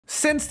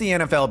Since the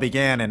NFL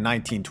began in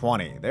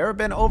 1920, there have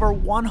been over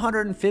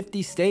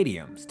 150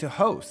 stadiums to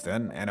host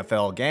an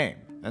NFL game.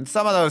 And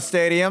some of those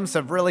stadiums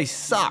have really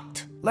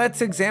sucked.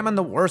 Let's examine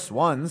the worst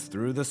ones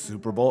through the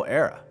Super Bowl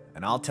era,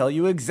 and I'll tell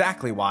you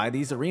exactly why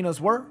these arenas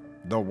were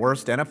the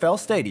worst NFL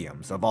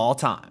stadiums of all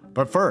time.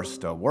 But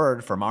first, a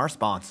word from our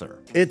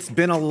sponsor. It's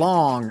been a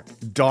long,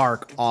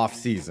 dark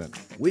offseason.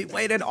 We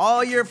waited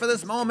all year for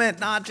this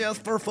moment, not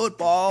just for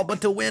football,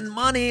 but to win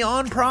money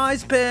on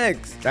Prize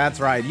Picks.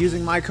 That's right,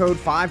 using my code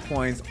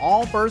 5points,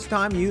 all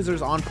first-time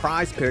users on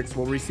Prize Picks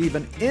will receive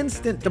an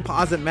instant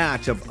deposit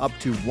match of up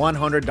to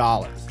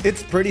 $100.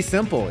 It's pretty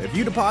simple. If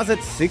you deposit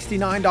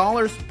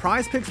 $69,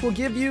 Prize Picks will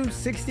give you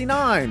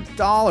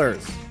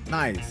 $69.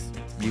 Nice.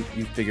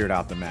 You figured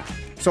out the math.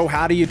 So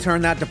how do you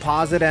turn that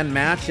deposit and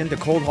match into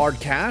cold hard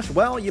cash?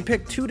 Well, you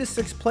pick 2 to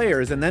 6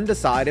 players and then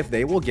decide if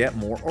they will get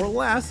more or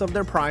less of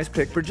their Prize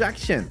Pick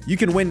projection. You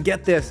can win,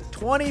 get this,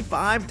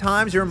 25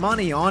 times your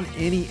money on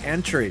any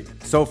entry.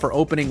 So for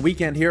opening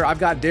weekend here, I've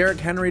got Derrick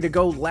Henry to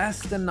go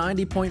less than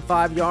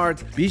 90.5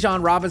 yards,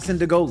 Bijan Robinson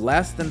to go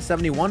less than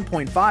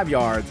 71.5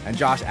 yards, and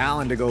Josh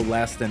Allen to go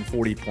less than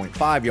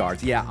 40.5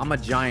 yards. Yeah, I'm a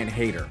giant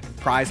hater.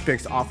 Prize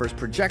Picks offers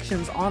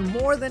projections on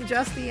more than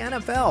just the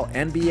NFL,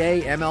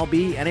 NBA,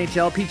 MLB,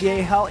 NHL,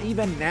 PGA, hell,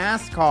 even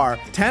NASCAR,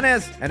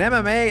 tennis, and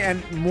MMA,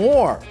 and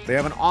more. They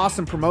have an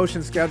awesome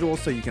promotion schedule,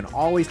 so you can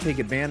always take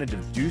advantage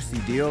of juicy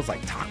deals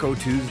like Taco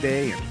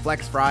Tuesday and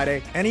Flex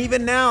Friday. And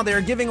even now, they're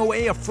giving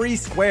away a free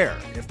square.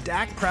 If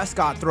Dak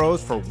Prescott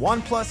throws for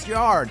 1+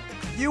 yard,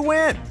 you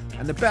win.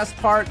 And the best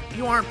part,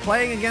 you aren't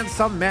playing against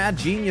some mad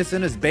genius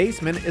in his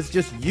basement. It's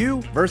just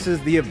you versus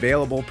the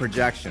available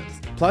projections.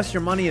 Plus,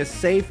 your money is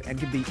safe and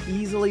can be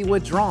easily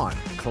withdrawn.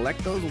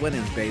 Collect those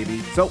winnings, baby.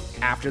 So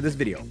after this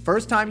video,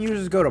 first-time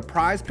users go to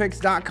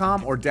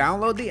prizepicks.com or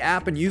download the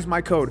app and use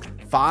my code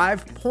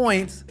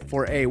 5points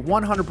for a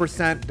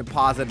 100%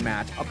 deposit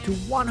match up to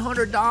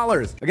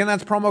 $100. Again,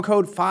 that's promo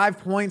code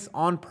 5points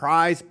on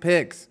Prize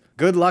Picks.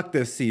 Good luck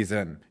this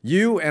season.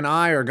 You and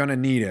I are gonna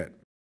need it.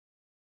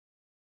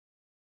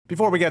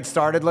 Before we get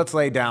started, let's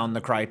lay down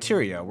the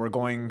criteria. We're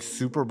going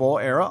Super Bowl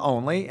era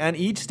only, and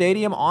each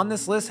stadium on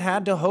this list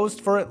had to host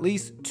for at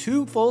least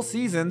 2 full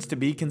seasons to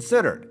be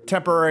considered.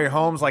 Temporary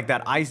homes like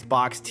that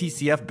Icebox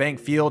TCF Bank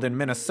Field in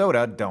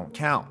Minnesota don't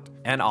count.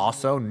 And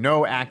also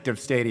no active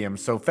stadiums,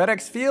 so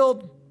FedEx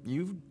Field,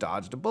 you've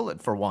dodged a bullet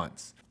for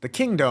once. The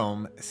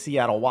Kingdome,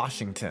 Seattle,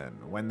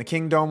 Washington. When the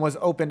Kingdome was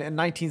opened in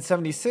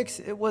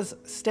 1976, it was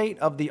state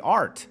of the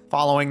art.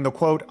 Following the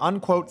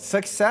quote-unquote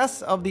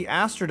success of the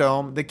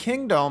Astrodome, the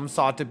Kingdome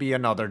sought to be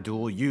another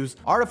dual-use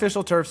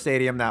artificial turf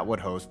stadium that would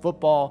host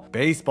football,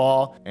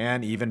 baseball,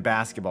 and even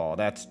basketball.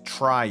 That's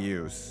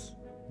tri-use,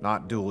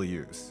 not dual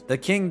use. The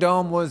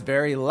Kingdome was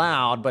very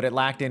loud, but it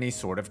lacked any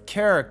sort of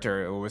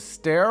character. It was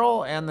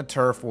sterile and the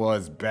turf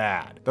was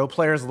bad. Though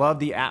players loved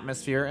the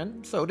atmosphere,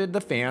 and so did the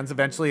fans,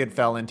 eventually it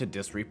fell into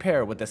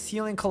disrepair with a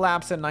ceiling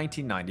collapse in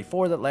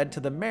 1994 that led to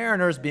the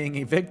Mariners being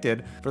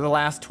evicted for the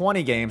last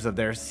 20 games of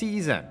their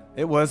season.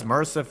 It was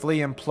mercifully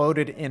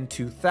imploded in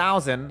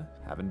 2000,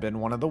 having been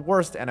one of the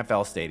worst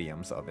NFL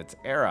stadiums of its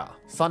era.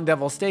 Sun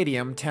Devil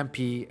Stadium,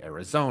 Tempe,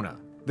 Arizona.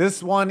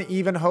 This one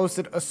even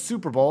hosted a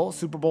Super Bowl,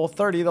 Super Bowl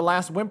 30, the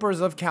last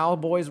whimpers of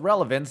Cowboys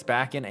relevance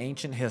back in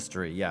ancient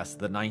history, yes,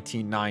 the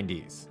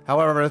 1990s.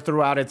 However,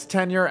 throughout its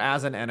tenure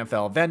as an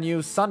NFL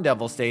venue, Sun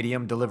Devil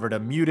Stadium delivered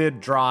a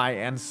muted, dry,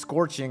 and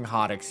scorching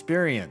hot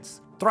experience.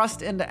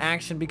 Thrust into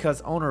action because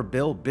owner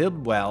Bill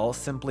Bidwell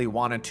simply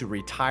wanted to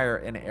retire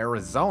in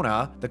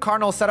Arizona, the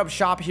Cardinals set up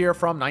shop here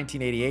from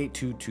 1988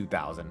 to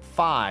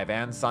 2005,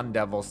 and Sun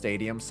Devil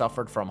Stadium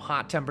suffered from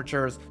hot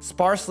temperatures,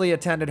 sparsely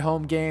attended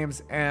home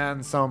games,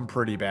 and some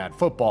pretty bad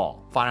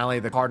football.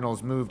 Finally, the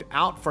Cardinals moved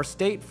out for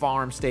State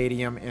Farm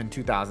Stadium in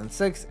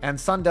 2006, and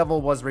Sun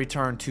Devil was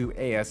returned to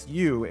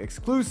ASU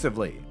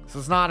exclusively. So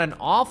it's not an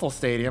awful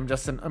stadium,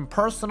 just an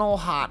impersonal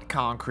hot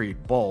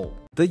concrete bowl.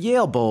 The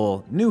Yale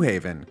Bowl, New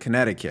Haven,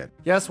 Connecticut.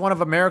 Yes, one of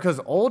America's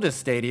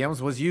oldest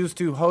stadiums was used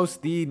to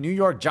host the New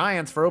York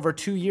Giants for over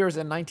 2 years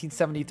in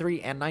 1973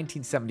 and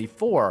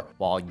 1974,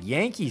 while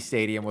Yankee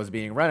Stadium was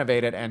being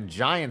renovated and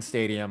Giant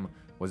Stadium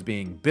was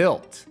being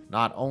built.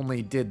 Not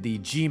only did the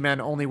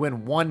G-Men only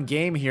win 1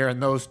 game here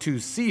in those 2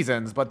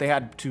 seasons, but they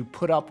had to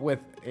put up with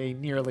a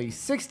nearly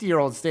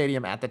 60-year-old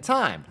stadium at the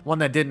time, one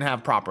that didn't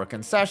have proper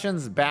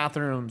concessions,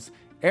 bathrooms,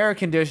 air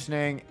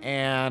conditioning,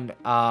 and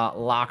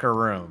locker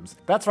rooms.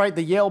 That's right,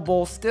 the Yale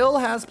Bowl still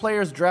has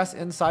players dress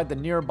inside the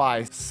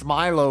nearby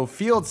Smilo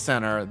Field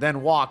Center,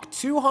 then walk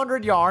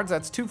 200 yards,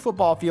 that's 2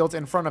 football fields,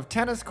 in front of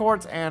tennis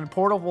courts and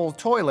portable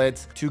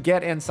toilets to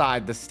get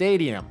inside the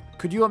stadium.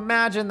 Could you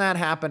imagine that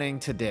happening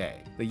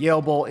today? The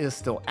Yale Bowl is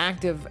still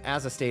active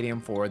as a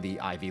stadium for the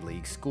Ivy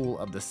League school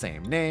of the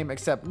same name,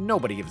 except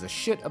nobody gives a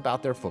shit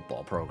about their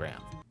football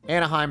program.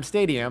 Anaheim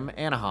Stadium,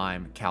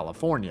 Anaheim,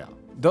 California.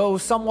 Though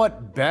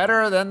somewhat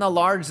better than the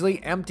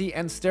largely empty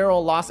and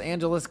sterile Los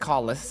Angeles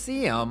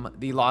Coliseum,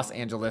 the Los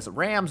Angeles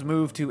Rams'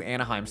 move to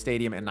Anaheim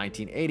Stadium in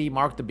 1980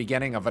 marked the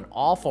beginning of an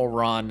awful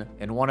run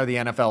in one of the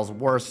NFL's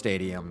worst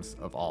stadiums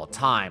of all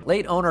time.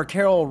 Late owner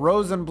Carroll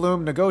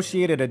Rosenblum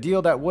negotiated a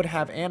deal that would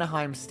have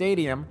Anaheim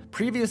Stadium,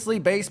 previously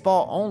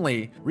baseball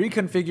only,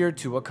 reconfigured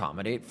to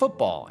accommodate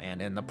football,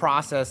 and in the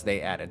process they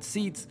added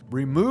seats,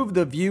 removed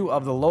the view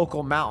of the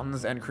local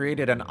mountains, and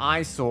created an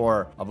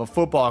eyesore of a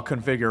football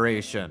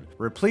configuration,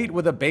 replete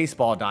with a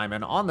baseball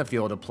diamond on the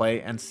field of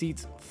play and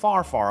seats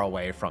far, far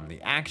away from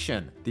the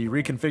action. The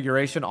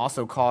reconfiguration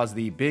also caused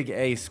the Big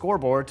A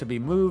scoreboard to be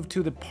moved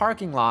to the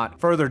parking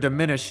lot, further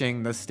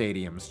diminishing the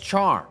stadium's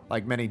charm.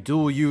 Like many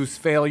dual-use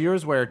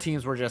failures where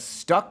teams were just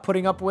stuck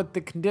putting up with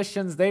the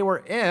conditions they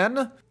were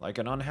in, like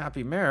an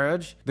unhappy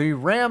marriage, the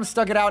Rams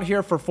stuck it out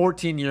here for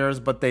 14 years,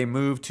 but they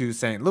moved to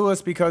St.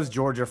 Louis because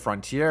Georgia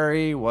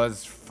Frontiere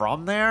was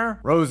from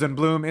there.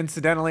 Rosenblum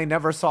incidentally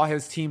never saw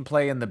his team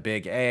play in the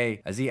Big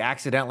A, as he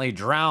accidentally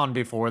drowned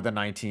before the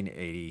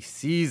 1980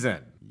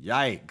 season.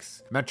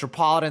 Yikes.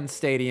 Metropolitan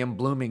Stadium,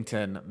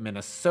 Bloomington,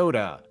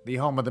 Minnesota. The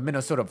home of the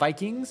Minnesota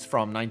Vikings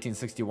from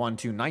 1961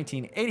 to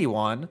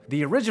 1981.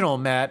 The original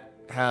Met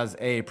has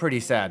a pretty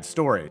sad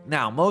story.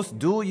 Now, most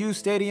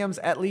dual-use stadiums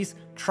at least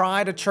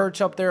try to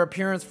church up their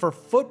appearance for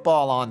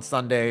football on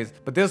Sundays,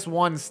 but this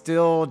one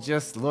still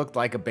just looked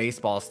like a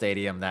baseball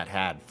stadium that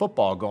had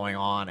football going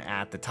on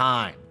at the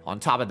time. On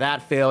top of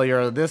that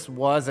failure, this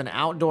was an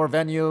outdoor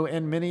venue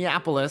in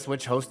Minneapolis,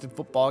 which hosted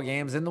football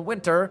games in the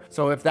winter,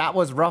 so if that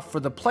was rough for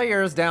the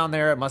players down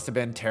there, it must have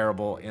been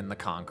terrible in the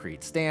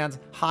concrete stands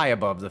high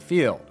above the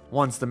field.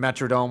 Once the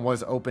Metrodome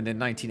was opened in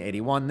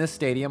 1981, this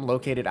stadium,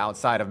 located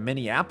outside of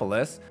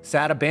Minneapolis,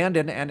 sat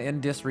abandoned and in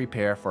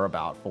disrepair for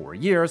about 4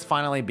 years,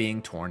 finally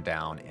being torn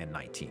down in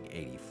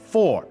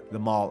 1984. The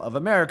Mall of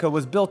America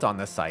was built on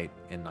the site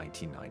in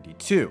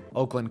 1992.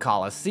 Oakland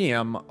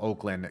Coliseum,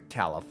 Oakland,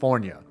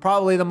 California.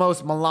 Probably the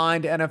most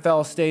maligned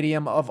NFL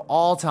stadium of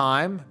all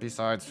time,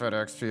 besides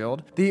FedEx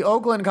Field. The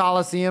Oakland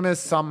Coliseum is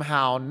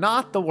somehow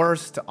not the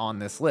worst on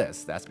this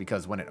list. That's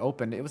because when it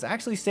opened, it was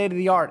actually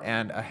state-of-the-art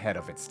and ahead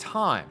of its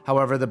time.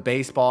 However, the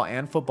baseball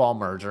and football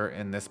merger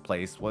in this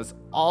place was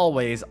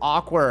always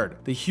awkward.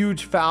 The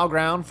huge foul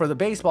ground for the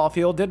baseball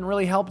field didn't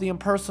really help the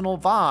impersonal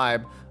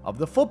vibe of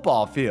the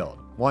football field.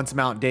 Once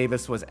Mount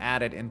Davis was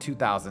added in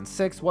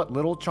 2006, what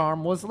little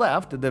charm was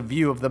left, the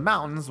view of the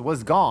mountains,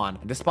 was gone.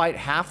 And despite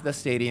half the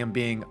stadium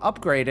being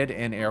upgraded,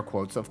 in air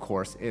quotes of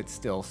course, it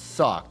still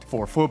sucked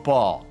for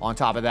football. On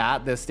top of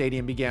that, the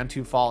stadium began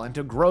to fall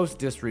into gross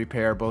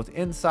disrepair both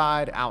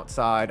inside,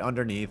 outside,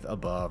 underneath,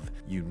 above,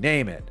 you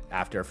name it.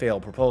 After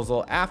failed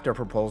proposal after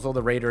proposal,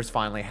 the Raiders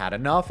finally had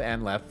enough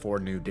and left for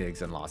new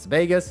digs in Las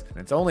Vegas. And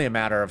it's only a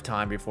matter of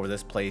time before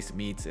this place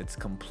meets its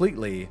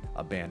completely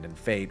abandoned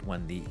fate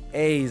when the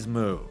A's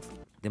move.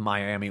 The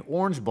Miami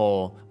Orange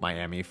Bowl,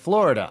 Miami,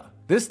 Florida.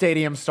 This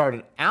stadium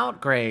started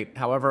out great,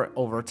 however,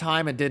 over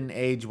time it didn't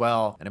age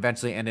well and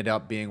eventually ended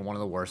up being one of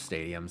the worst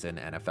stadiums in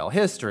NFL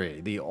history.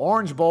 The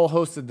Orange Bowl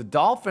hosted the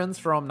Dolphins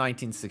from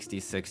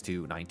 1966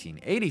 to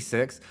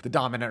 1986, the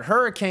dominant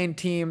Hurricane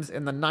teams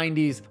in the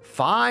 90s,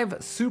 5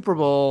 Super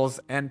Bowls,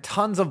 and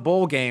tons of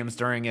bowl games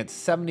during its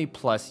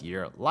 70-plus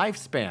year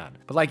lifespan.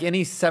 But like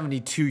any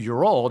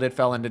 72-year-old, it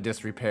fell into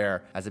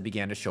disrepair as it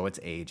began to show its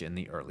age in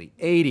the early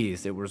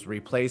 80s. It was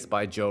replaced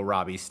by Joe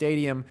Robbie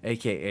Stadium,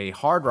 aka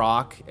Hard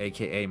Rock,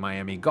 aka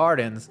Miami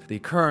Gardens, the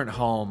current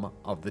home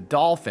of the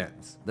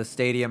Dolphins. The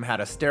stadium had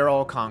a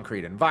sterile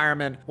concrete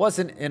environment,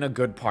 wasn't in a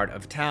good part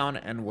of town,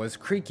 and was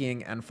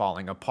creaking and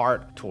falling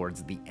apart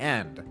towards the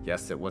end.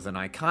 Yes, it was an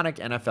iconic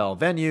NFL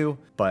venue,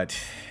 but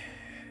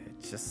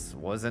it just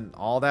wasn't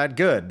all that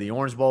good. The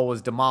Orange Bowl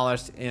was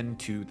demolished in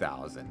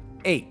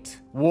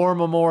 2008. War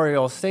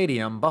Memorial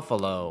Stadium,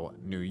 Buffalo,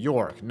 New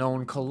York.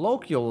 Known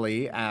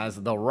colloquially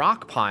as the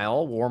Rock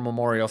Pile, War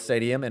Memorial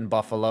Stadium in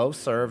Buffalo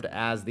served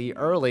as the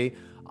early,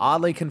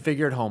 oddly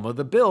configured home of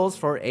the Bills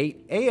for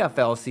 8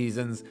 AFL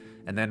seasons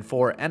and then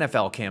 4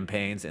 NFL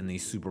campaigns in the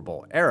Super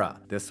Bowl era.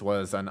 This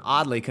was an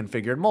oddly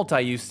configured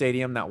multi-use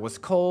stadium that was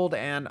cold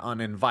and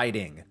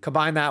uninviting.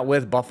 Combine that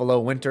with Buffalo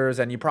winters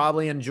and you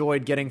probably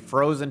enjoyed getting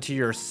frozen to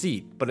your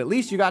seat, but at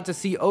least you got to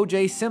see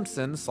O.J.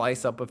 Simpson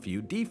slice up a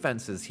few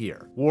defenses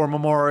here. War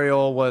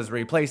Memorial was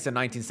replaced in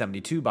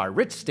 1972 by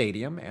Rich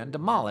Stadium and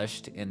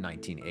demolished in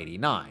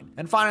 1989.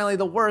 And finally,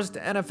 the worst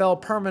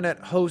NFL permanent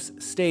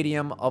host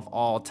stadium of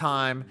all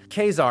time,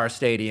 Kezar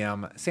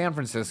Stadium, San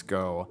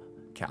Francisco,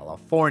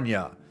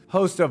 California.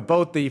 Host of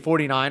both the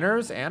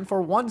 49ers and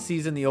for one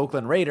season the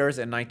Oakland Raiders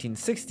in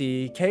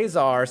 1960,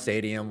 Kezar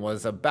Stadium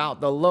was about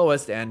the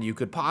lowest end you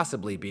could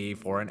possibly be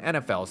for an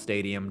NFL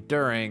stadium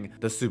during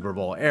the Super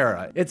Bowl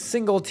era. Its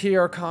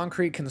single-tier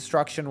concrete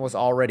construction was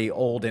already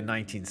old in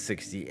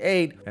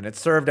 1968, and it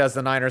served as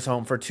the Niners'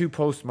 home for 2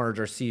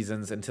 post-merger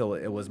seasons until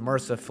it was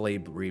mercifully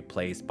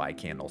replaced by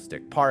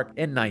Candlestick Park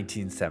in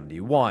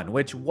 1971,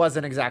 which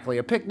wasn't exactly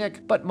a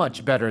picnic, but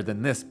much better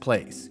than this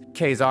place.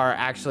 Kezar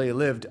actually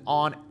lived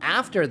on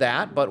after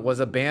that, but was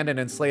abandoned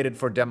and slated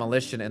for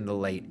demolition in the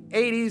late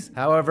 80s.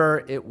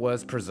 However, it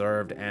was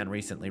preserved and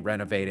recently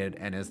renovated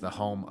and is the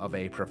home of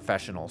a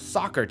professional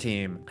soccer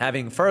team,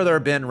 having further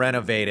been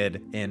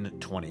renovated in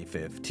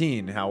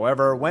 2015.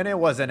 However, when it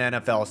was an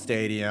NFL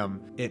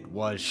stadium, it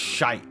was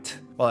shite.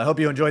 Well, I hope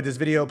you enjoyed this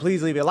video.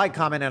 Please leave a like,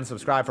 comment, and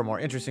subscribe for more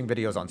interesting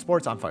videos on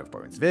sports on 5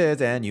 Points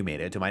Vids, and you made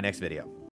it to my next video.